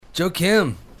Joe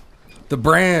Kim, the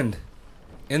brand,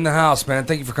 in the house, man.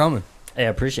 Thank you for coming. Hey, I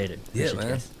appreciate it. Yeah,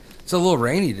 man. It's a little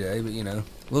rainy today, but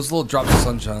those little drops of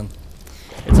sunshine.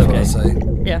 It's okay. That's what I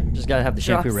say. Yeah, just gotta have the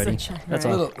shampoo Drops ready. sunshine, That's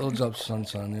right. all. Little drops of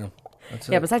sunshine, yeah. That's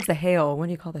it. Yeah, besides the hail, what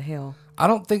do you call the hail? I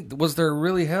don't think, was there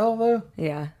really hell, though?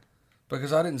 Yeah.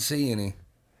 Because I didn't see any.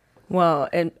 Well,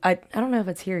 and I don't know if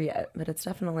it's here yet, but it's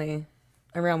definitely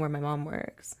around where my mom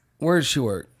works. Where does she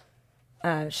work?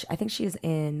 I think she's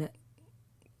in,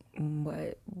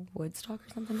 Woodstock or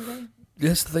something today?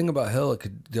 That's the thing about hell. It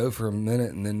could go for a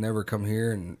minute and then never come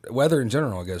here. And weather in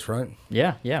general, I guess, right?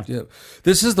 Yeah. Yeah.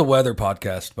 This is the weather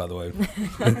podcast, by the way.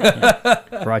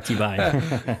 Brought to you by.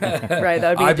 Right,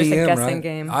 that would be just a guessing right?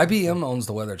 game. IBM owns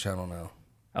the Weather Channel now.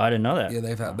 Oh, I didn't know that. Yeah,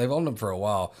 they've owned them for a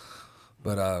while,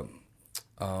 but I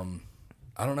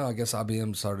don't know. I guess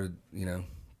IBM started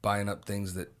buying up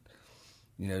things that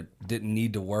didn't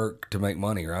need to work to make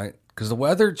money, right? Because the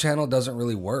Weather Channel doesn't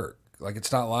really work. Like,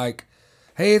 it's not like,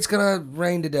 hey, it's gonna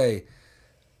rain today,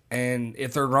 and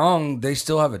if they're wrong, they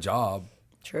still have a job.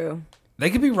 True. They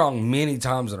could be wrong many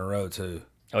times in a row too.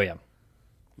 Oh yeah.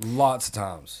 Lots of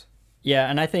times. Yeah,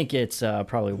 and I think it's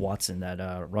probably Watson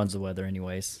that runs the weather,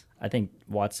 anyways. I think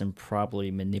Watson probably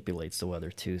manipulates the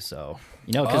weather too. So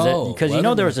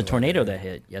because there was a tornado that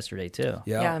hit yesterday too.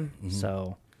 Yeah. Mm-hmm.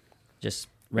 So just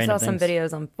I random saw some things.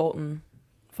 videos on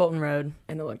Fulton Road,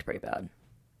 and it looked pretty bad.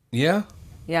 Yeah.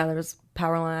 Yeah, there was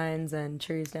power lines and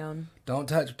trees down. Don't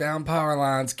touch down power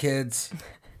lines, kids.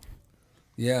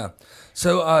 Yeah.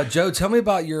 So, Joe, tell me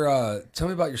about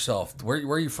yourself. Where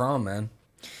are you from, man?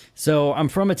 So I'm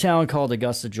from a town called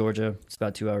Augusta, Georgia. It's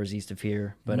about 2 hours east of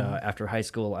here. But after high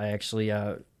school, I actually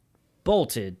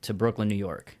bolted to Brooklyn, New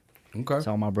York. Okay.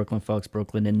 So all my Brooklyn folks,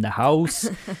 Brooklyn in the house.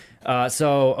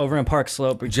 So over in Park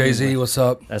Slope. Jay-Z, what's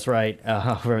up? That's right.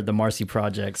 Over the Marcy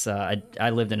Projects. I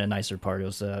lived in a nicer part. It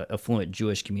was a affluent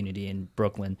Jewish community in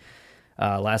Brooklyn.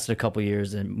 Lasted a couple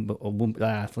years and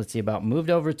moved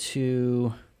over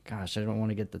to, gosh, I don't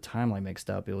want to get the timeline mixed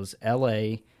up. It was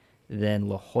L.A., then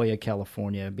La Jolla,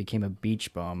 California. Became a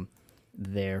beach bum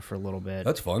there for a little bit.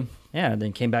 That's fun. Yeah, and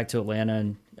then came back to Atlanta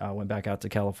and went back out to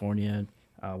California.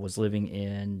 Was living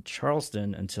in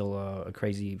Charleston until a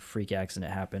crazy freak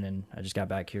accident happened, and I just got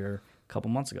back here a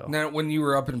couple months ago. Now, when you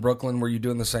were up in Brooklyn, were you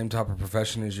doing the same type of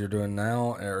profession as you're doing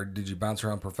now, or did you bounce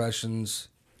around professions?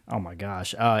 Oh my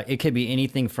gosh. It could be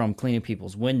anything from cleaning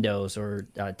people's windows or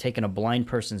taking a blind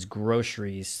person's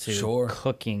groceries to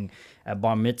cooking at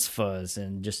bar mitzvahs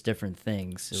and just different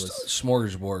things. It was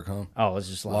smorgasbord, huh? Oh, it was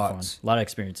just a lot of fun. A lot of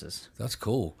experiences. That's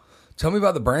cool. Tell me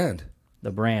about the brand.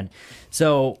 The brand.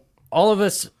 So all of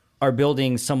us are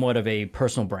building somewhat of a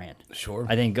personal brand. Sure.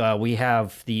 I think we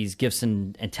have these gifts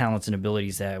and talents and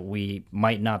abilities that we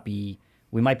might be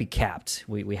capped.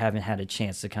 We haven't had a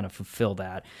chance to kind of fulfill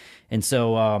that. And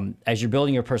so as you're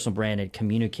building your personal brand, it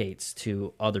communicates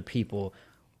to other people,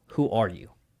 who are you?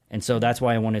 And so that's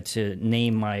why I wanted to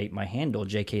name my handle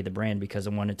JK the Brand, because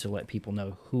I wanted to let people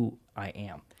know who I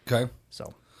am. Okay.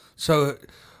 So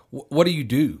what do you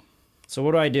do? So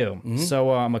what do I do? Mm-hmm.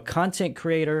 So I'm a content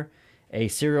creator, a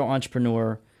serial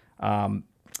entrepreneur,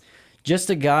 just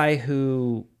a guy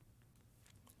who,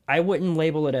 I wouldn't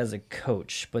label it as a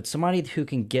coach, but somebody who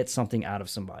can get something out of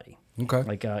somebody. Okay.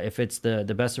 Like if it's the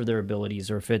best of their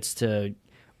abilities, or if it's to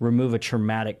remove a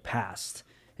traumatic past.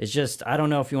 It's just, I don't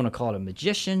know if you want to call it a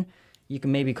magician. You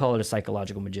can maybe call it a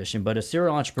psychological magician, but a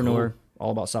serial entrepreneur,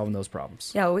 all about solving those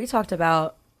problems. Yeah, we talked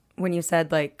about when you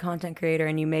said like content creator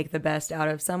and you make the best out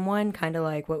of someone, kind of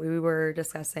like what we were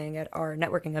discussing at our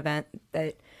networking event,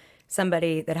 that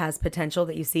somebody that has potential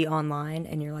that you see online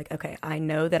and you're like, okay, I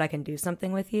know that I can do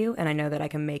something with you, and I know that I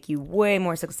can make you way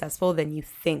more successful than you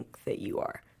think that you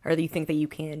are, or that you think that you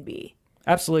can be.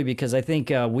 Absolutely, because I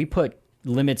think we put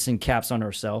limits and caps on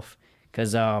ourselves,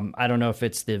 because I don't know if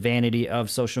it's the vanity of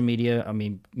social media. I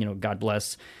mean, God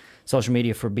bless social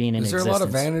media for being in existence. Is there a lot of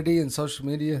vanity in social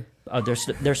media? There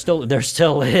still is. There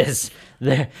still is.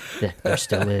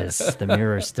 The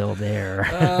mirror is still there.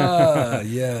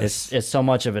 Yes. It's so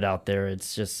much of it out there.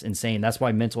 It's just insane. That's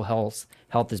why mental health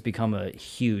has become a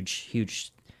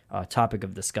huge topic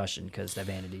of discussion, because the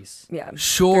vanities. Yeah.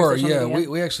 Sure. Yeah.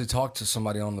 We actually talked to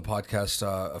somebody on the podcast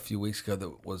a few weeks ago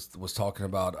that was talking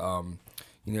about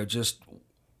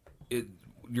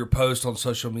your post on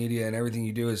social media and everything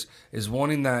you do is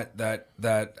wanting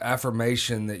that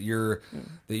affirmation that you're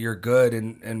good,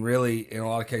 and really in a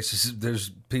lot of cases there's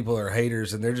people that are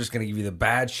haters and they're just going to give you the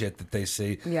bad shit that they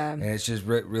see. Yeah. And it's just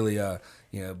really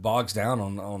bogs down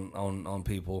on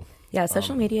people. Yeah,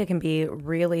 social media can be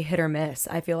really hit or miss.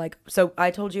 I feel like, so I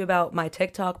told you about my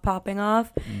TikTok popping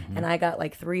off, and I got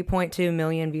like 3.2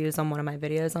 million views on one of my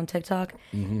videos on TikTok.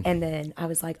 And then I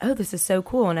was like, oh, this is so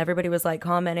cool. And everybody was like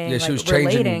commenting, Yeah, like she was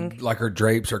relating. changing like her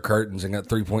drapes or curtains and got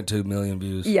 3.2 million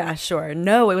views. Yeah, sure.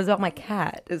 No, it was about my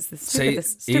cat. It's the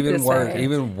stupidest, even worse. thing.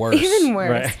 Even worse. Even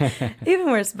worse.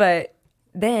 Even worse. But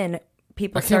then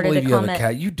people I can't started believe to you have a comment.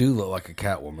 cat. You do look like a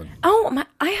cat woman. Oh,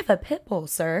 I have a pit bull,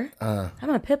 sir. I'm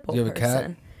a pit bull you have a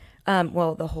cat? person.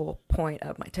 Well, the whole point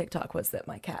of my TikTok was that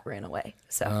my cat ran away.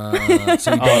 So, So you don't have a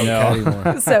cat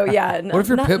anymore. so yeah, no, What if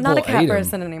your not, pit not a bull cat ate him?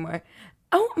 person anymore.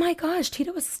 Oh my gosh,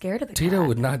 Tito was scared of the Tito cat.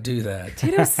 would not do that.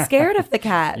 Tito was scared of the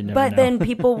cat. never But know. then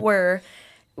people were,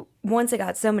 once it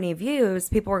got so many views,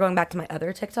 people were going back to my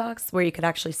other TikToks where you could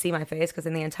actually see my face, because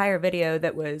in the entire video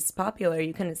that was popular,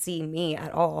 you couldn't see me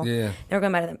at all. Yeah. They were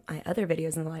going back to my other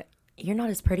videos and they're like, you're not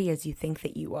as pretty as you think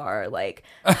that you are. Like,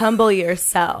 humble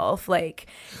yourself. Like,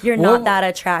 you're not Well- that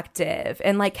attractive.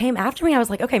 And like came after me. I was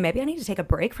like, okay, maybe I need to take a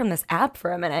break from this app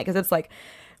for a minute, because it's like,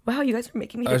 wow, you guys are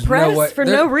making me There's no depressed way- for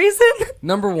there- no reason.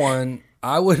 Number one,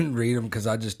 I wouldn't read them because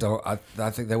I just don't. I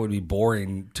think that would be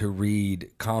boring to read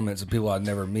comments of people I'd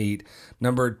never meet.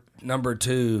 Number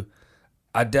two,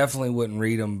 I definitely wouldn't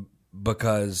read them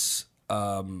because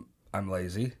I'm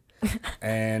lazy,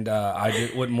 and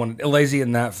wouldn't want to, lazy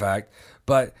in that fact.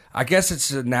 But I guess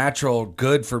it's a natural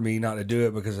good for me not to do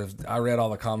it, because if I read all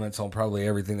the comments on probably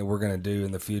everything that we're going to do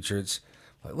in the future, it's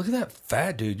like, look at that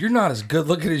fat dude. You're not as good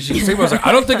looking as you seem. I was like,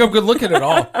 I don't think I'm good looking at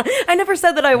all. I never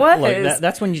said that I was. Look,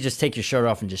 that's when you just take your shirt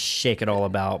off and just shake it all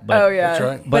about. But, Oh, yeah. That's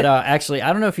right. But actually,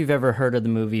 I don't know if you've ever heard of the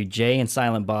movie Jay and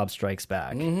Silent Bob Strikes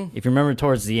Back. If you remember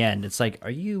towards the end, it's like, are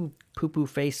you poo-poo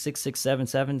face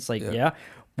 6677? It's like, yeah.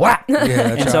 What? Yeah,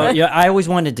 that's And so right. yeah, I always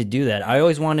wanted to do that. I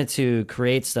always wanted to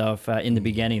create stuff in the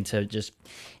beginning to just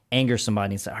anger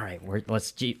somebody and say, all right,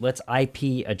 let's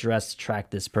IP address track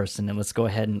this person, and let's go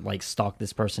ahead and like stalk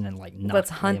this person and like knock Let's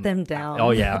hunt them down.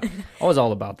 Oh yeah, I was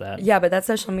all about that. Yeah, but that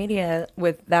social media,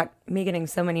 with that, me getting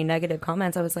so many negative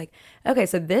comments, I was like, okay,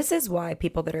 so this is why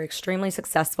people that are extremely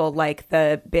successful, like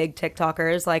the big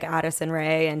TikTokers like Addison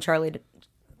Rae and Charlie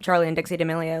and Dixie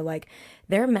D'Amelio, like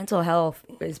their mental health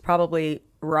is probably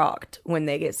rocked when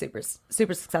they get super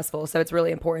successful. So it's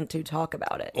really important to talk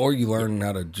about it. Or you learn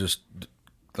how to just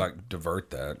like divert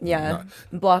that. Yeah,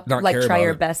 not like care try about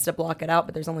your it. best to block it out,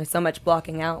 but there's only so much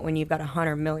blocking out when you've got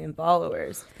 100 million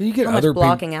followers. You get How much other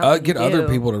blocking people, out can get you other do?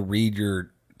 people to read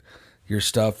your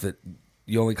stuff that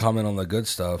you only comment on the good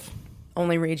stuff.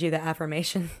 Only read you the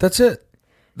affirmation. That's it.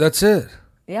 That's it.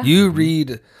 Yeah. You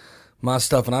read my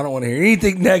stuff, and I don't want to hear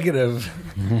anything negative.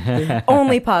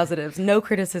 Only positives, no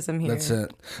criticism here. That's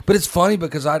it. But it's funny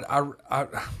because I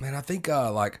think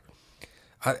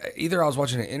either I was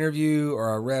watching an interview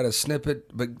or I read a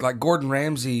snippet, but like Gordon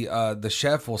Ramsay, the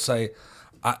chef, will say,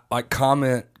 like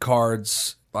comment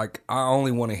cards, like I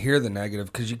only want to hear the negative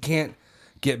because you can't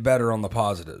get better on the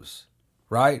positives,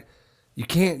 right? You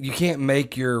can't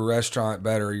make your restaurant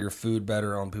better or your food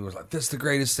better on people's like, this is the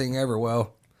greatest thing ever.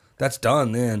 Well, that's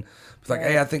done then. It's like,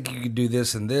 hey, I think you could do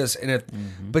this and this, and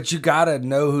but you got to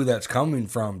know who that's coming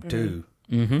from too,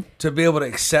 to be able to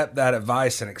accept that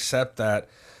advice and accept that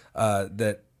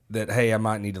that hey, I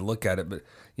might need to look at it. But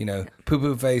poo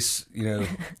poo face,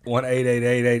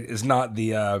 18888 is not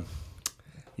the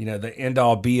the end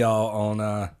all be all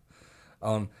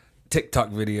on TikTok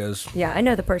videos. Yeah, I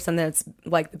know the person that's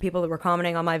like the people that were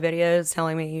commenting on my videos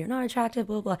telling me you're not attractive,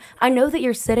 blah, blah. I know that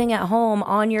you're sitting at home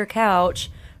on your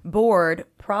couch, bored,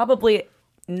 probably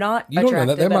not You don't attractive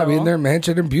know that they at might be in all. their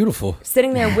mansion and beautiful.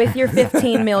 Sitting there with your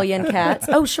 15 million cats.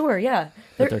 Oh, sure, yeah.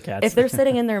 With their cats. If they're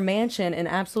sitting in their mansion and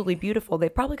absolutely beautiful,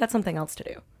 they've probably got something else to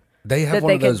do. They have That one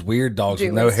they of those could weird dogs do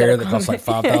with no instead hair of that costs like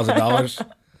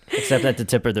 $5,000. Except at the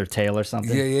tip of their tail or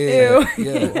something. Yeah.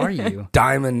 Who are you?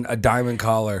 A diamond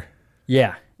collar.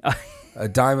 Yeah. A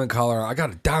diamond collar. I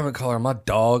got a diamond collar on my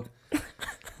dog.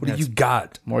 What do you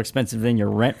got? More expensive than your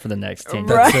rent for the next 10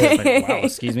 Right. years. It's like, wow,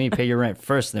 excuse me, pay your rent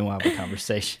first, then we'll have a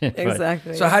conversation. But-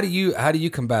 Exactly. So how do you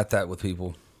combat that with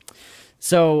people?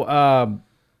 So,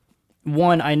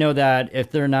 one, I know that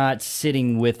if they're not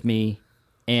sitting with me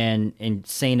and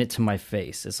saying it to my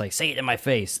face, it's like, say it in my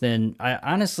face, then I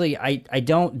honestly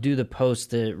don't do the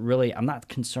post to really, I'm not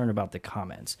concerned about the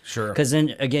comments. Sure. Because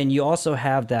then, again, you also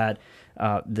have that,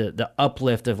 the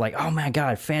uplift of like, oh my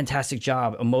God, fantastic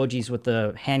job, emojis with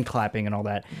the hand clapping and all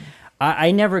that.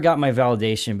 I never got my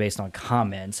validation based on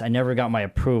comments. I never got my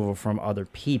approval from other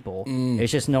people.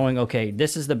 It's just knowing, okay,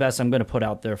 this is the best I'm going to put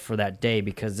out there for that day,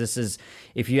 because this is,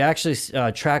 if you actually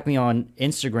track me on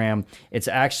Instagram, it's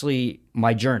actually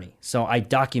my journey. So I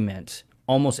document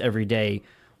almost every day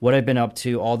what I've been up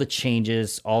to, all the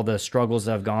changes, all the struggles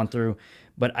that I've gone through.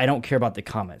 But I don't care about the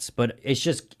comments. But it's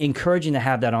just encouraging to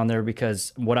have that on there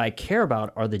because what I care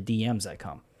about are the DMs that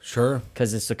come. Sure.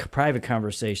 Because it's the private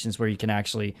conversations where you can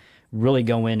actually really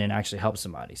go in and actually help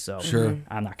somebody. So Sure.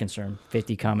 I'm not concerned.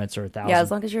 50 comments or 1,000. Yeah,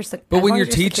 as long as you're. But when you're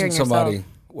teaching somebody,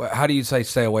 how do you say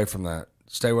stay away from that?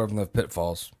 Stay away from the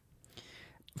pitfalls.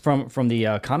 From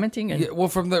the commenting? And Yeah, well,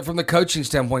 from the coaching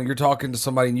standpoint, you're talking to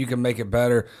somebody and you can make it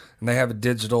better, and they have a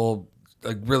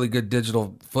really good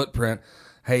digital footprint.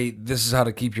 Hey, this is how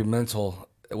to keep your mental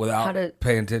without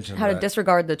paying attention. How to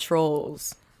disregard the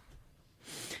trolls.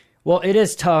 Well, it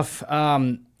is tough.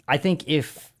 I think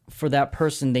if for that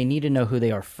person, they need to know who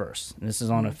they are first. And this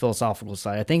is on a philosophical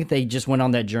side. I think if they just went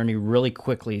on that journey really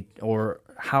quickly, or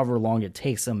however long it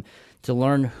takes them to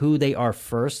learn who they are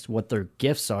first, what their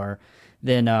gifts are,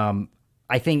 then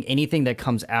I think anything that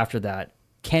comes after that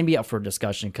can be up for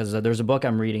discussion. Because there's a book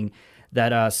I'm reading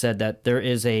that said that there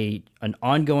is an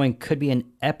ongoing, could be an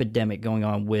epidemic going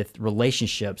on with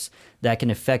relationships that can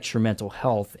affect your mental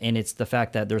health. And it's the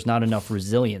fact that there's not enough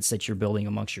resilience that you're building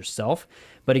amongst yourself.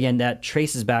 But again, that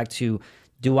traces back to,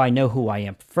 do I know who I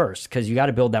am first? Because you got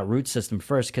to build that root system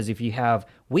first. Because if you have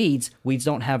weeds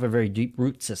don't have a very deep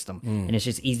root system. And it's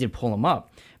just easy to pull them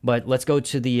up. But let's go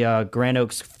to the Grand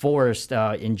Oaks Forest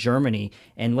in Germany,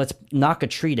 and let's knock a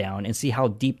tree down and see how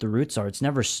deep the roots are. It's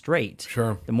never straight.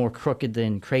 Sure. The more crooked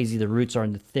and crazy the roots are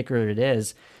and the thicker it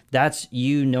is, that's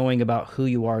you knowing about who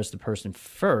you are as the person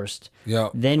first. Yeah.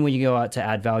 Then when you go out to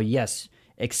add value, yes,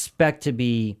 expect to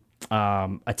be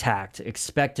attacked,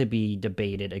 expect to be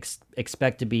debated,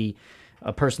 expect to be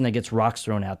a person that gets rocks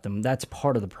thrown at them. That's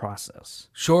part of the process.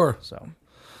 Sure. So,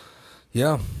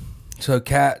 yeah. So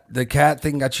the cat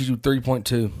thing got you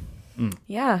 3.2.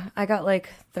 Yeah, I got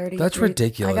like 30. That's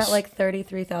ridiculous. I got like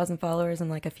 33,000 followers in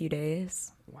like a few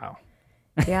days. wow.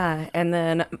 Yeah, and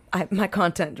then my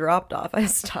content dropped off. I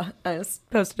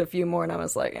posted a few more, and I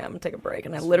was like, yeah, I'm gonna take a break.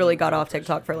 And I literally got off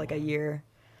TikTok for like a year.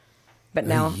 But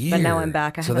now I'm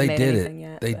back. I haven't made anything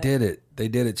yet. They did it. They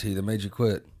did it to you. They made you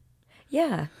quit.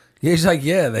 Yeah. Yeah, he's like,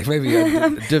 yeah, they maybe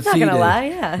defeated. Not gonna lie,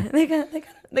 yeah,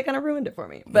 they kind of ruined it for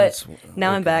me. But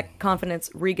now I'm back, confidence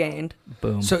regained.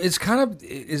 Boom. So it's kind of,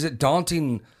 is it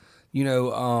daunting,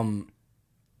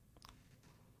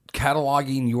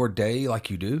 cataloging your day like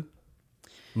you do? I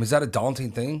mean, is that a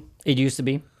daunting thing? It used to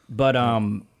be, but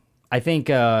I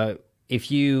think if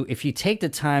you take the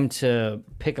time to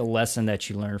pick a lesson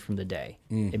that you learn from the day,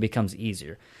 it becomes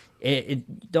easier. The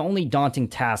only daunting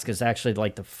task is actually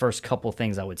like the first couple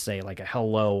things I would say, like a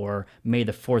hello or may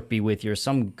the fourth be with you, or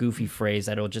some goofy phrase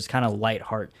that'll just kind of light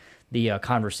heart the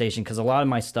conversation. Because a lot of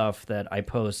my stuff that I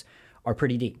post are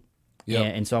pretty deep.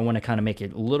 Yep. And so I want to kind of make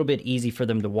it a little bit easy for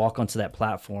them to walk onto that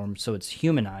platform so it's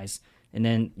humanized, and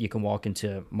then you can walk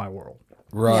into my world.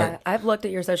 Right. Yeah, I've looked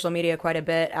at your social media quite a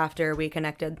bit after we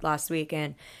connected last week,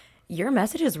 and your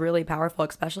message is really powerful,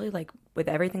 especially like with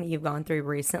everything that you've gone through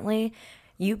recently.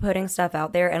 You putting stuff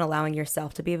out there and allowing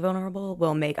yourself to be vulnerable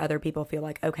will make other people feel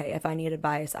like, okay, if I need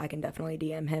advice, I can definitely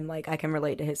DM him. Like, I can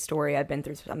relate to his story. I've been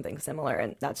through something similar,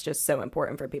 and that's just so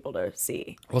important for people to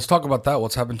see. Let's talk about that.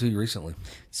 What's happened to you recently?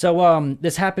 So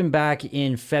this happened back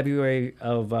in February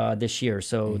of this year.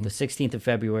 So the 16th of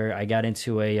February, I got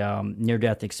into a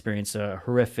near-death experience, a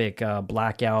horrific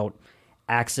blackout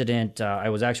accident. I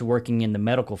was actually working in the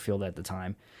medical field at the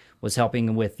time, was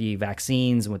helping with the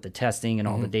vaccines, with the testing and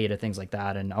all the data, things like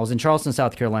that. And I was in Charleston,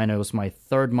 South Carolina. It was my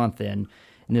third month in,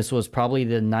 and this was probably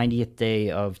the 90th day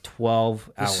of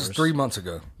 12 hours. This is 3 months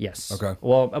ago. Yes. Okay.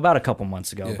 Well, about a couple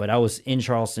months ago, but I was in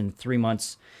Charleston 3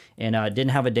 months and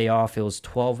didn't have a day off. It was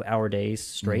 12-hour days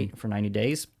straight for 90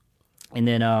 days. And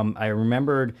then I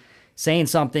remembered saying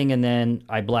something, and then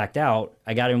I blacked out.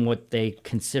 I got in what they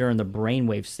consider in the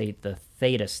brainwave state, the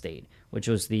theta state, which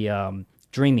was the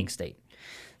dreaming state.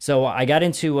 So I got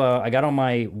on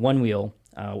my one wheel,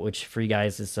 which for you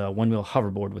guys is a one wheel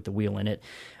hoverboard with the wheel in it.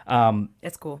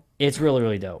 It's cool. It's really,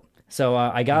 really dope. So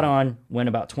I got on, went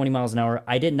about 20 miles an hour.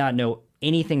 I did not know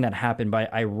anything that happened,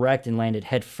 but I wrecked and landed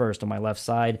head first on my left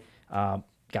side.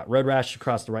 Got road rash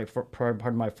across the right part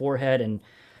of my forehead and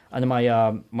under my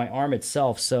arm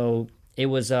itself. So it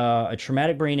was a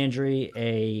traumatic brain injury,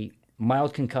 a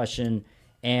mild concussion,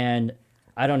 and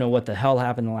I don't know what the hell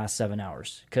happened in the last 7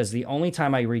 hours, because the only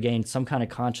time I regained some kind of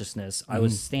consciousness, I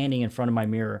was standing in front of my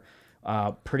mirror,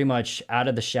 pretty much out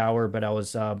of the shower, but I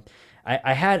was I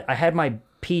had my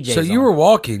PJs. So you were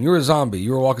walking. You were a zombie.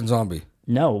 You were a walking zombie.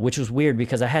 No, which was weird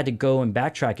because I had to go and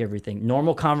backtrack everything.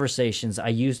 Normal conversations. I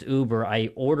used Uber.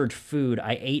 I ordered food.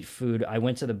 I ate food. I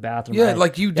went to the bathroom. Yeah,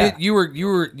 like you did. You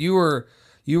were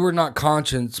you were not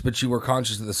conscious, but you were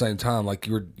conscious at the same time. Like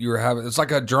you were having, it's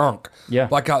like a drunk,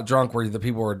 blackout drunk, where the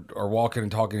people are walking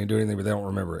and talking and doing anything, but they don't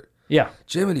remember it. Yeah.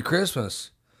 Jiminy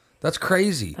Christmas, that's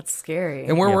crazy. That's scary.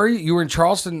 And where were you? You were in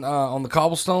Charleston on the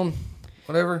cobblestone,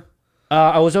 whatever.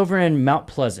 I was over in Mount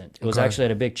Pleasant. It was actually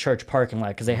at a big church parking lot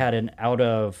because they had an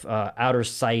outer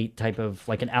site type of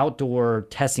like an outdoor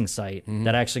testing site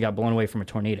that actually got blown away from a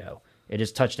tornado. It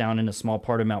just touched down in a small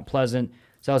part of Mount Pleasant.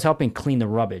 So I was helping clean the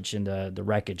rubbish and the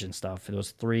wreckage and stuff. It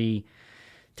was 3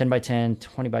 10 by 10,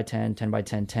 20 by 10, 10 by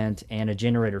 10 tent, and a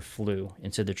generator flew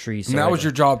into the trees. So and that was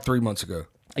your job 3 months ago?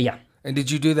 Yeah. And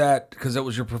did you do that because it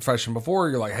was your profession before?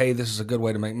 You're like, hey, this is a good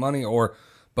way to make money, or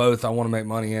both, I want to make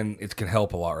money and it can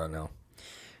help a lot right now?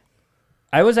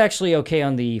 I was actually okay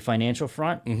on the financial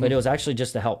front, but it was actually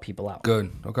just to help people out.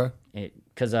 Good. Okay.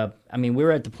 Because, we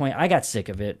were at the point, I got sick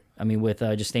of it. With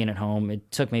just staying at home, it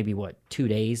took maybe 2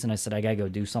 days, and I said I gotta go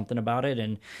do something about it.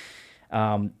 And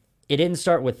it didn't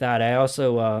start with that. I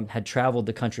also had traveled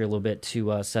the country a little bit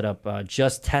to set up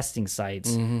just testing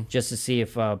sites, just to see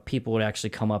if people would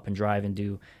actually come up and drive and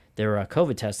do their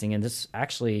COVID testing. And this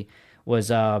actually was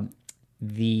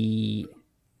the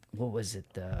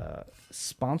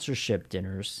sponsorship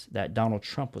dinners that Donald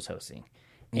Trump was hosting.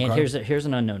 And here's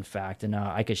an unknown fact, and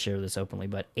I could share this openly,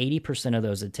 but 80% of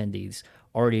those attendees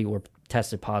already were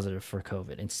tested positive for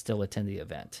COVID and still attend the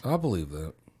event. I believe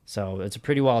that. So it's a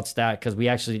pretty wild stat because we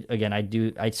actually, again,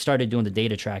 I started doing the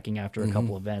data tracking after a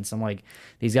couple events. I'm like,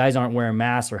 these guys aren't wearing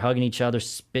masks or hugging each other,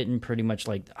 spitting pretty much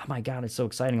like, oh my God, it's so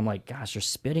exciting. I'm like, gosh, they're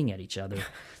spitting at each other.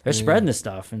 They're spreading this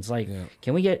stuff. And it's like,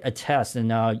 can we get a test?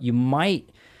 And you might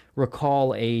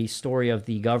recall a story of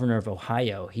the governor of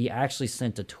Ohio. He actually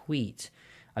sent a tweet.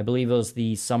 I believe it was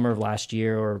the summer of last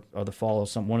year or the fall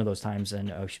of one of those times. And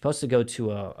he was supposed to go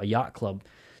to a yacht club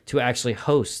to actually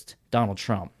host Donald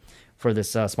Trump for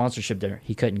this sponsorship dinner.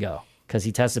 He couldn't go because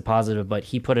he tested positive, but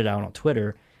he put it out on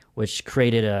Twitter, which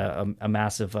created a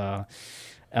massive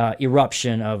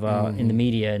eruption of in the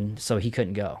media. And so he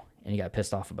couldn't go, and he got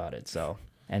pissed off about it. So,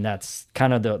 and that's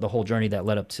kind of the whole journey that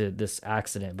led up to this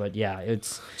accident. But yeah,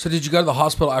 it's. So did you go to the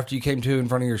hospital after you came to in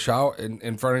front of your shower,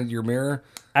 in front of your mirror?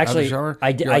 Actually,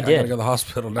 I did. Like, I gotta go to the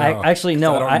hospital now. Actually,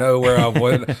 no. I don't know where I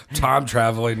went. Time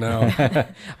traveling now.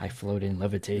 I floated and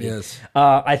levitated. Yes.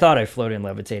 I thought I floated and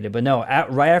levitated, but no.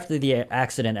 Right after the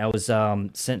accident, I was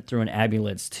sent through an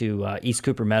ambulance to East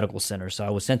Cooper Medical Center. So I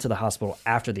was sent to the hospital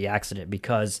after the accident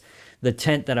because the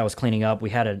tent that I was cleaning up, we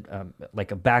had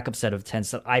a backup set of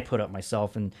tents that I put up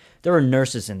myself, and there were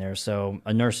nurses in there. So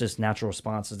a nurse's natural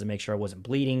response is to make sure I wasn't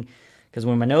bleeding. Because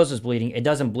when my nose was bleeding, it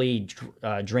doesn't bleed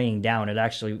draining down. It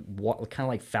actually kind of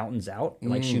like fountains out. It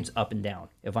like shoots up and down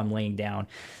if I'm laying down.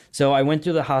 So I went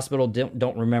through the hospital,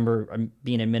 don't remember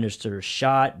being administered a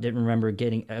shot, didn't remember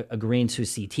agreeing to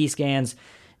CT scans.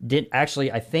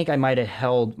 I think I might have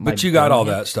held my But you got all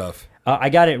that stuff. I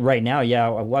got it right now, yeah.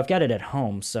 Well, I've got it at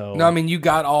home, so... No, I mean, you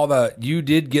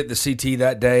did get the CT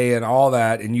that day and all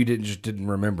that, and you didn't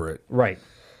remember it. Right.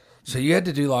 So you had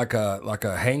to do like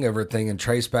a hangover thing and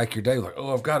trace back your day. Like,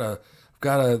 oh, I've got a,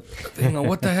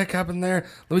 what the heck happened there?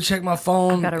 Let me check my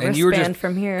phone. I've got a and you were just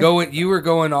from here. You were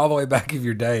going all the way back of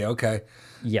your day. Okay.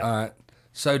 Yeah. All right.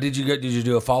 So did you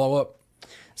do a follow up?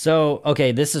 So,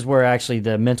 okay, this is where actually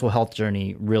the mental health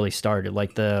journey really started.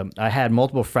 Like I had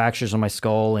multiple fractures on my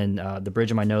skull, and the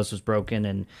bridge of my nose was broken.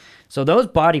 And so those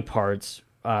body parts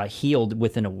healed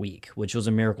within a week, which was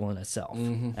a miracle in itself.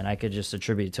 And I could just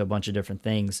attribute it to a bunch of different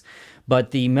things.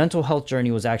 But the mental health journey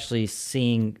was actually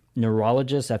seeing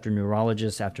neurologist after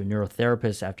neurologist after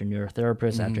neurotherapist after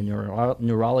neurotherapist after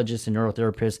neurologist and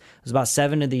neurotherapist. It was about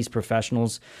 7 of these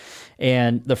professionals.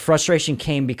 And the frustration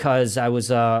came because I was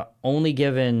only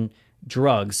given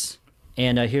drugs.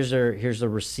 And here's a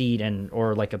receipt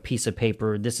or like a piece of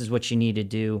paper. This is what you need to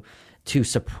do to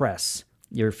suppress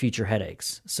your future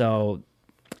headaches. So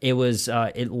it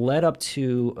led up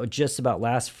to just about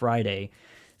last Friday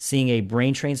seeing a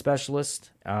brain train specialist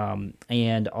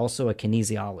and also a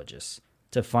kinesiologist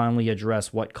to finally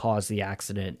address what caused the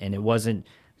accident. And it wasn't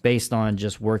based on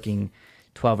just working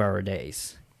 12-hour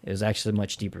days. It was actually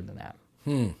much deeper than that.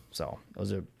 So it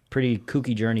was a pretty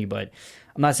kooky journey, but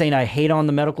I'm not saying I hate on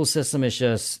the medical system. It's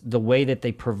just the way that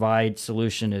they provide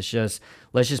solution is just,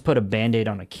 let's just put a Band-Aid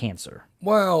on a cancer.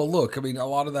 Well, look, I mean, a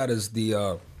lot of that is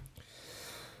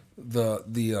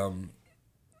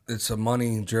it's a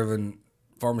money-driven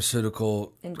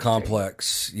pharmaceutical industry.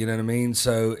 Complex, you know what I mean?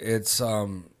 So it's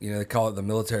they call it the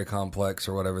military complex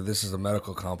or whatever. This is a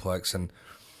medical complex, and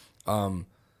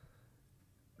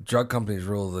drug companies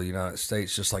rule the United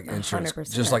States just like insurance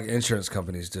 100%. just like insurance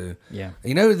companies do. Yeah.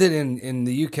 You know that in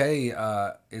the UK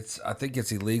I think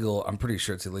it's illegal. I'm pretty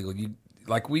sure it's illegal.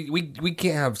 like we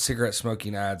can't have cigarette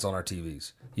smoking ads on our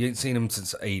TVs. You ain't seen them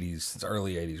since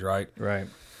early 80s, right? Right.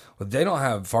 But they don't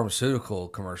have pharmaceutical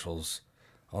commercials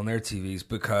on their TVs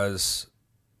because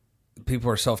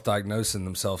people are self-diagnosing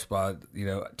themselves by,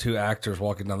 two actors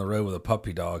walking down the road with a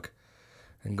puppy dog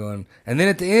and going, and then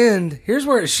at the end, here's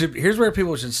where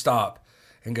people should stop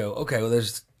and go, okay, well,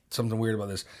 there's something weird about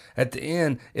this. At the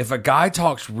end, if a guy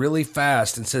talks really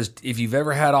fast and says, if you've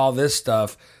ever had all this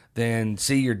stuff, then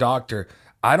see your doctor,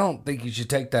 I don't think you should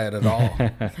take that at all.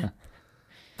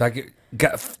 Like,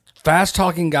 fast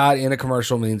talking guy in a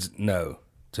commercial means no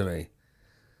to me.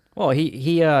 Well,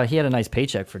 he had a nice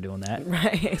paycheck for doing that.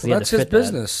 Right. Well, that's his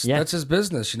business. Yeah. That's his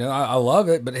business. I love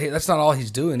it, but hey, that's not all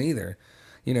he's doing either.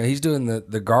 He's doing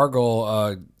the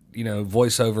gargle,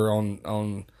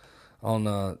 voiceover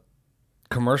on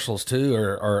commercials too,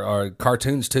 or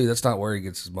cartoons too. That's not where he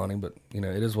gets his money, but it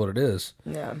is what it is.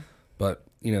 Yeah. But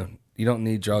you don't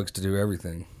need drugs to do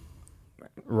everything.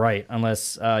 Right,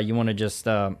 unless you want to just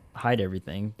hide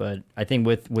everything. But I think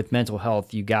with mental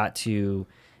health, you got to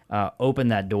open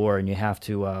that door, and you have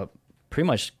to pretty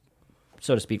much,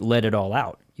 so to speak, let it all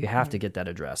out. You have to get that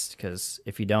addressed, because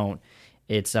if you don't,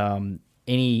 it's any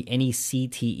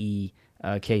CTE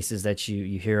cases that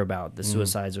you hear about, the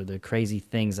suicides or the crazy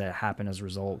things that happen as a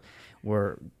result,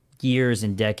 were years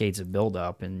and decades of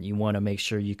buildup, and you want to make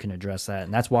sure you can address that.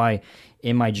 And that's why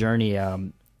in my journey,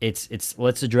 it's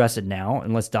let's address it now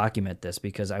and let's document this,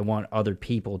 because I want other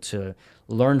people to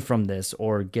learn from this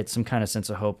or get some kind of sense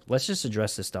of hope. Let's just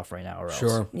address this stuff right now, or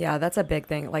Sure. else. Yeah, that's a big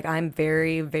thing. Like, I'm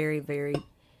very, very, very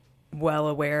well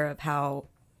aware of how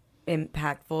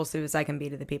impactful suicide can be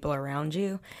to the people around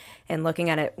you. And looking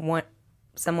at it, my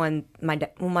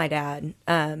dad,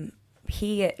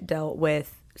 he dealt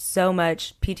with so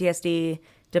much PTSD,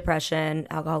 depression,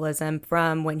 alcoholism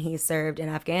from when he served in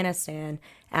Afghanistan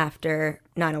after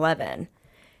 9/11,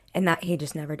 and that he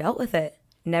just never dealt with it,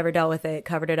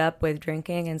 covered it up with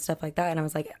drinking and stuff like that. And I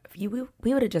was like, we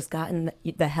would have just gotten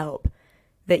the help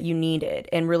that you needed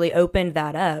and really opened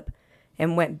that up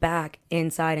and went back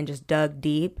inside and just dug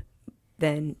deep,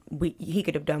 then he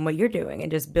could have done what you're doing and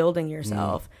just building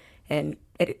yourself. And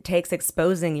it takes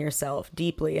exposing yourself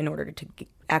deeply in order to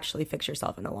actually fix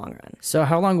yourself in the long run. So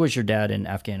how long was your dad in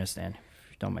Afghanistan?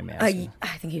 If you don't mind me asking.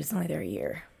 I think he was only there a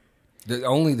year.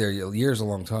 Only there, years a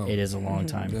long time. It is a long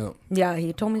time. Yeah. Yeah,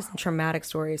 he told me some traumatic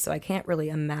stories, so I can't really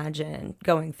imagine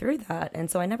going through that. And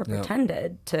so I never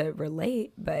pretended to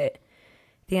relate. But at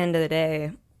the end of the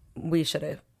day, we should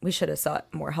have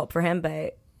sought more help for him.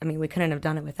 But I mean, we couldn't have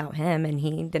done it without him, and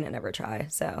he didn't ever try.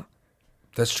 So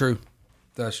That's true.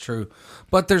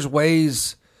 But there's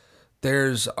ways.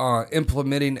 There's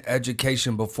implementing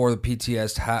education before the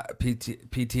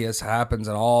PTS happens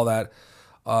and all that.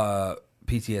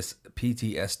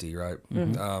 PTSD, right?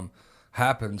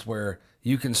 Happens, where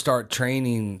you can start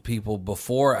training people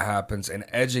before it happens and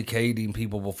educating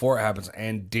people before it happens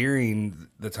and during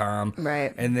the time,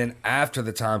 right? And then after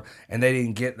the time, and they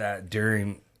didn't get that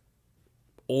during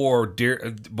or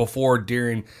before,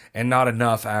 during, and not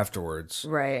enough afterwards,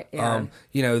 right? Yeah.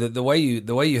 The way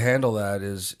you handle that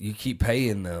is you keep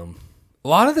paying them. A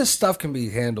lot of this stuff can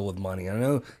be handled with money. I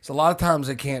know so a lot of times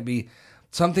it can't be.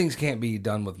 Some things can't be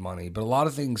done with money, but a lot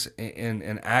of things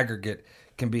in aggregate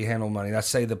can be handled with money. I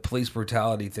say the police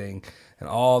brutality thing and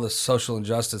all the social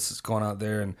injustice that's going out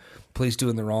there and police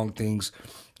doing the wrong things,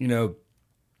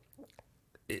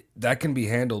 that can be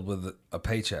handled with a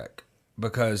paycheck.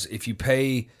 Because if you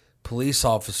pay police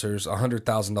officers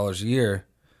 $100,000 a year,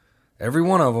 every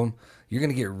one of them, you're going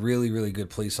to get really, really good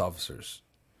police officers.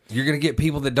 You're going to get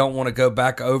people that don't want to go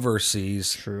back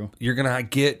overseas. True. You're going to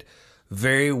get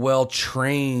very well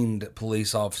trained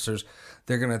police officers.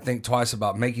 They're going to think twice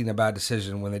about making a bad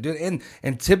decision when they do it.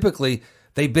 And typically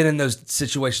they've been in those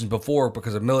situations before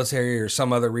because of military or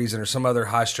some other reason or some other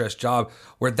high stress job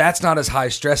where that's not as high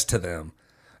stress to them.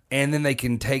 And then they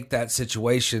can take that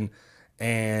situation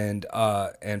and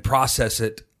process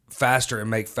it faster and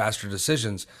make faster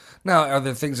decisions. Now, are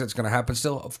there things that's going to happen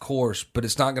still? Of course, but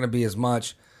it's not going to be as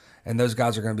much. And those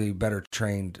guys are going to be better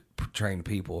trained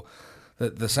people.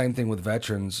 The same thing with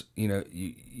veterans.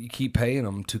 You keep paying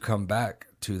them to come back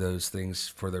to those things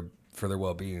for their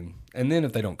well-being. And then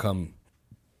if they don't come,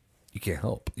 you can't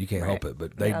help. You can't help it.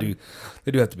 But they do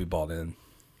have to be bought in.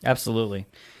 Absolutely.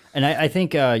 And I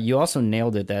think you also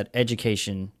nailed it, that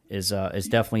education is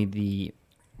definitely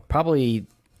probably,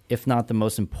 if not the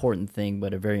most important thing,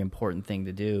 but a very important thing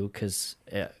to do. Because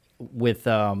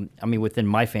within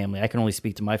my family, I can only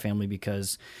speak to my family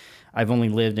because I've only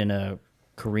lived in a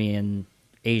Korean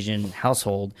Asian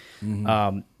household.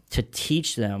 To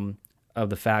teach them of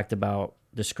the fact about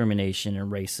discrimination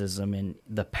and racism and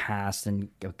the past and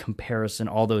comparison,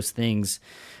 all those things,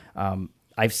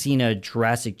 I've seen a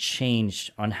drastic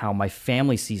change on how my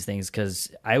family sees things,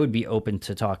 because I would be open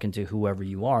to talking to whoever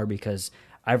you are because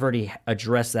I've already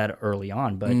addressed that early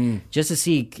on. But just to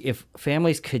see if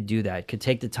families could do that, could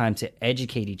take the time to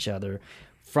educate each other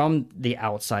from the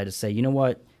outside to say, you know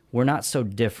what, we're not so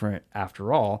different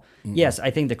after all. Yes, I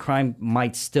think the crime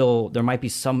there might be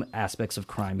some aspects of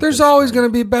crime. There's always going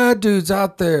to be bad dudes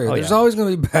out there. Oh, There's yeah. always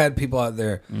going to be bad people out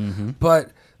there.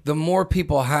 But the more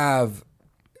people have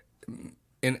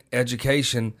in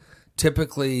education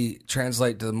typically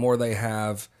translate to the more they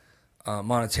have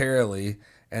monetarily,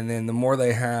 and then the more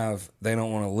they have, they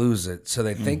don't want to lose it. So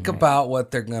they think about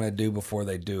what they're going to do before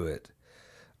they do it.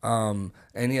 And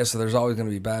yeah, so there's always going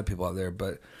to be bad people out there,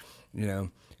 but you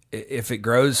know, if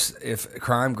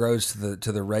crime grows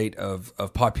to the rate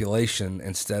of population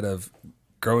instead of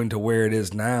growing to where it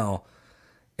is now,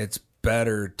 it's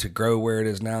better to grow where it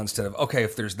is now instead of, okay,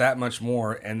 if there's that much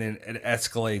more and then it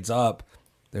escalates up,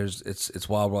 it's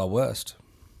wild, wild west.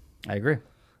 I agree.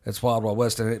 It's wild, wild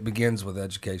west, and it begins with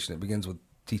education. It begins with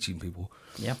teaching people.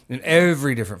 Yeah. In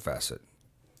every different facet.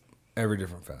 Yeah,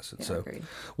 so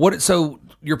agreed. So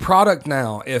your product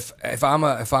now, if I'm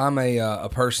a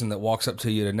person that walks up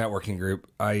to you at a networking group,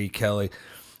 i.e. Kelly,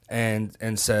 and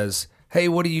says, "Hey,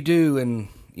 what do you do? And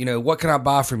you know, what can I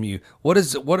buy from you? What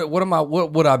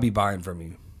would I be buying from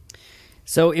you?"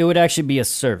 So it would actually be a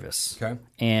service. Okay.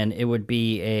 And it would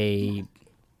be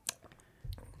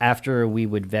after we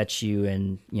would vet you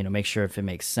and, you know, make sure if it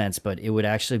makes sense, but it would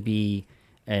actually be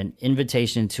an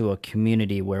invitation to a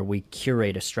community where we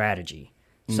curate a strategy.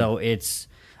 So it's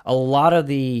a lot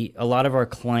of our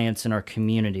clients in our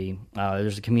community.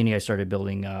 There's a community I started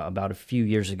building about a few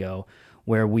years ago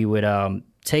where we would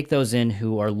take those in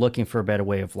who are looking for a better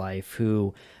way of life,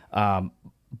 who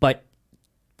but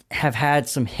have had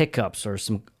some hiccups or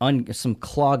some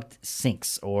clogged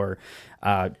sinks or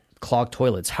clogged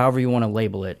toilets, however you want to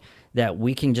label it, that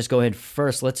we can just go ahead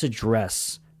first. Let's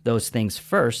address those things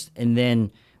first, and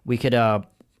then we could, as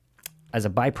a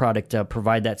byproduct,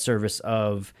 provide that service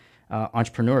of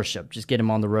entrepreneurship, just get them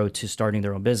on the road to starting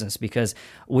their own business. Because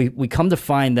we come to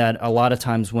find that a lot of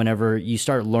times whenever you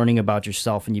start learning about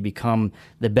yourself and you become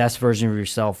the best version of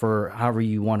yourself, or however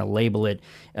you want to label it,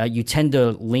 you tend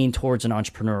to lean towards an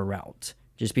entrepreneur route,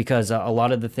 just because a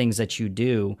lot of the things that you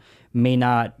do may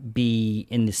not be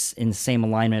in the same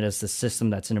alignment as the system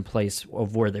that's in place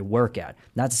of where they work at.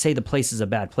 Not to say the place is a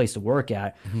bad place to work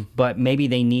at, but maybe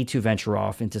they need to venture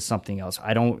off into something else.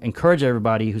 I don't encourage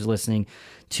everybody who's listening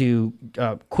to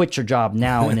quit your job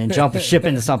now and then jump ship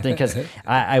into something, because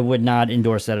I would not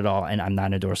endorse that at all, and I'm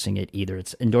not endorsing it either.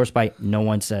 It's endorsed by no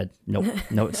one said no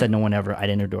one ever. I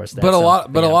didn't endorse that. But a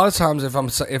lot of times,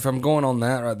 if I'm going on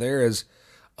that right there, is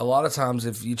a lot of times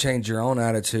if you change your own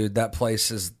attitude, that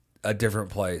place is a different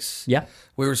place. Yeah.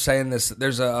 We were saying this.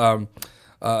 There's a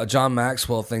John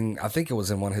Maxwell thing. I think it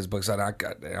was in one of his books.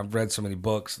 I've read so many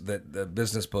books, that the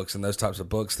business books and those types of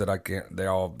books, that I can't. They're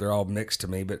all mixed to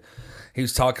me. But he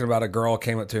was talking about a girl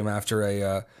came up to him after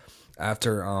a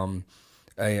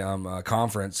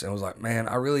conference and was like, "Man,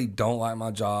 I really don't like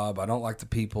my job. I don't like the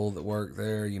people that work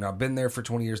there. You know, I've been there for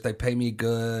 20 years. They pay me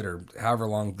good, or however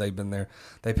long they've been there.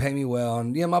 They pay me well,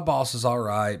 and yeah, my boss is all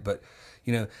right, but."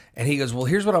 You know, and he goes, "Well,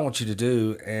 here's what I want you to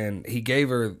do." And he gave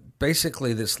her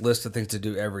basically this list of things to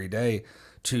do every day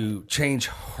to change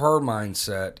her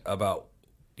mindset about,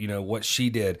 you know, what she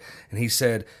did. And he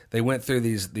said they went through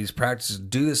these practices,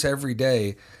 do this every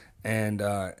day, and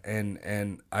I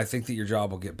think that your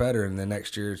job will get better. And the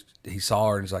next year he saw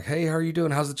her and he's like, "Hey, how are you doing?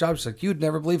 How's the job?" She's like, "You'd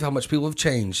never believe how much people have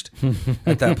changed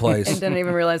at that place." And didn't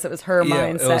even realize it was her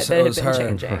mindset that had been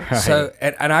changing. Right. So,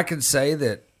 and I can say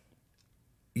that,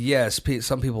 yes,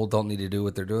 some people don't need to do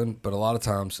what they're doing, but a lot of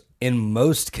times, in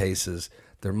most cases,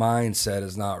 their mindset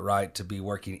is not right to be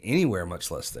working anywhere, much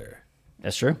less there.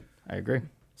 That's true. I agree.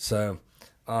 So,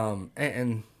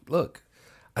 and look,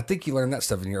 I think you learn that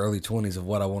stuff in your early 20s of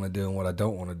what I want to do and what I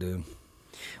don't want to do.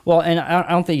 Well, and I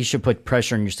don't think you should put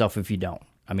pressure on yourself if you don't.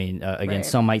 I mean, again, Right.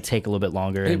 some might take a little bit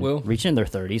longer and will. reach in their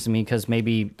 30s. I mean, because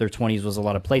maybe their 20s was a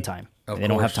lot of playtime. They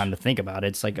don't have course. time to think about it.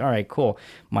 It's like, all right, cool.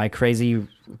 My crazy,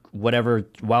 whatever,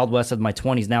 Wild West of my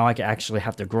 20s, now I actually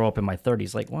have to grow up in my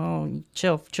 30s. Like, well,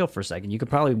 chill for a second. You could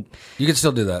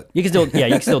still do that. you can still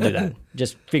do that.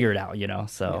 Just figure it out, you know?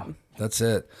 So, That's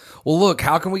it. Well, look,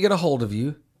 how can we get a hold of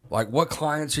you? Like, what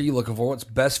clients are you looking for? What's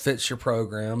best fits your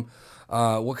program?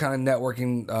 What kind of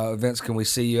networking events can we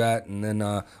see you at? And then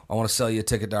I want to sell you a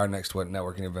ticket to our next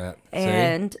networking event.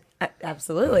 And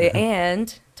Absolutely.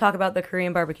 And talk about the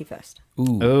Korean Barbecue Fest. Oh,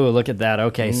 look at that.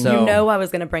 Okay, so You know I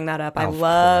was going to bring that up. I Of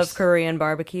love course. Korean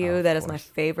barbecue. Of That is my course.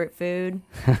 favorite food.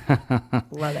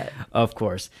 Love it. Of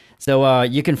course. So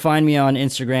you can find me on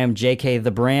Instagram, JK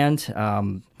the Brand.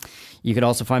 You could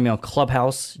also find me on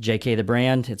Clubhouse, JK the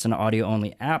Brand. It's an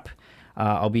audio-only app.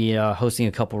 I'll be hosting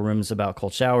a couple rooms about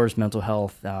cold showers, mental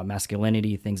health,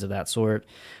 masculinity, things of that sort.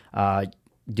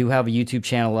 Do have a YouTube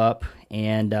channel up,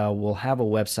 and we'll have a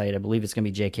website. I believe it's going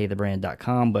to be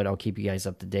jkthebrand.com, but I'll keep you guys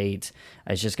up to date.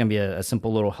 It's just going to be a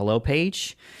simple little hello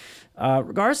page.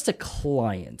 Regards to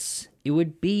clients, it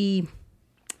would be...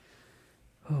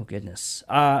 Oh, goodness.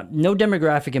 No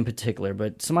demographic in particular,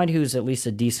 but somebody who's at least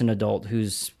a decent adult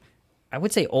who's, I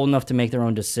would say, old enough to make their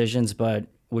own decisions, but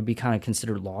would be kind of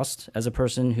considered lost as a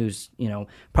person who's,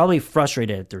 probably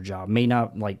frustrated at their job, may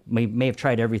have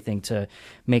tried everything to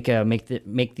make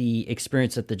the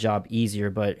experience at the job easier,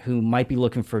 but who might be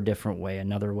looking for a different way,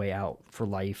 another way out for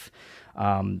life.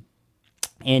 And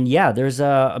yeah, there's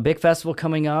a big festival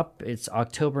coming up. It's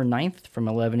October 9th from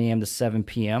 11 a.m. to 7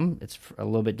 p.m. It's a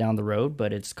little bit down the road,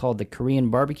 but it's called the Korean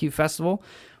Barbecue Festival.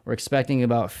 We're expecting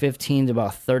about 15 to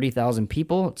about 30,000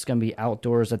 people. It's going to be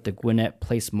outdoors at the Gwinnett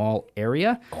Place Mall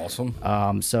area.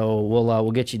 Awesome. So we'll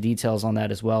get you details on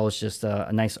that as well. It's just a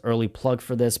nice early plug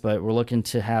for this, but we're looking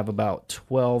to have about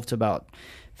 12 to about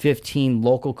 15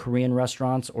 local Korean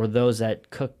restaurants or those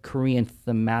that cook Korean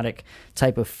thematic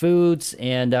type of foods,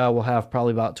 and we'll have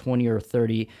probably about 20 or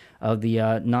 30 of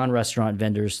the non-restaurant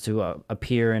vendors to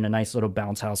appear in a nice little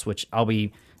bounce house, which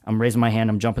I'm raising my hand.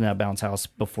 I'm jumping in that bounce house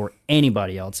before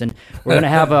anybody else. And we're going to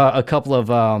have a couple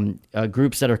of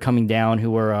groups that are coming down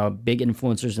who are big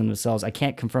influencers in themselves. I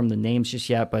can't confirm the names just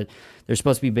yet, but they're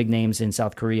supposed to be big names in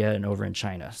South Korea and over in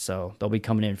China. So they'll be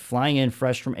coming in, flying in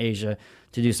fresh from Asia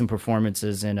to do some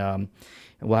performances, and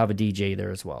we'll have a DJ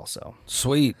there as well. So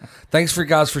Sweet. Thanks for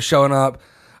guys for showing up.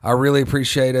 I really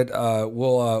appreciate it. I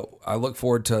look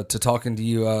forward to talking to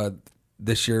you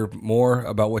this year more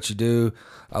about what you do.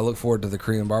 I look forward to the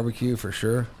Korean barbecue for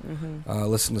sure.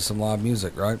 Listen to some live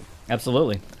music, right?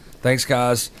 absolutely. Thanks,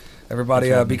 guys.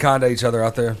 Everybody, be kind to each other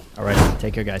out there. All right.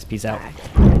 Take care, guys. Peace out.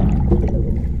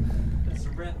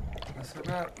 That's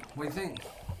about. What do you think?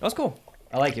 That was cool.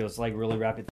 I like it. It was like really rapid.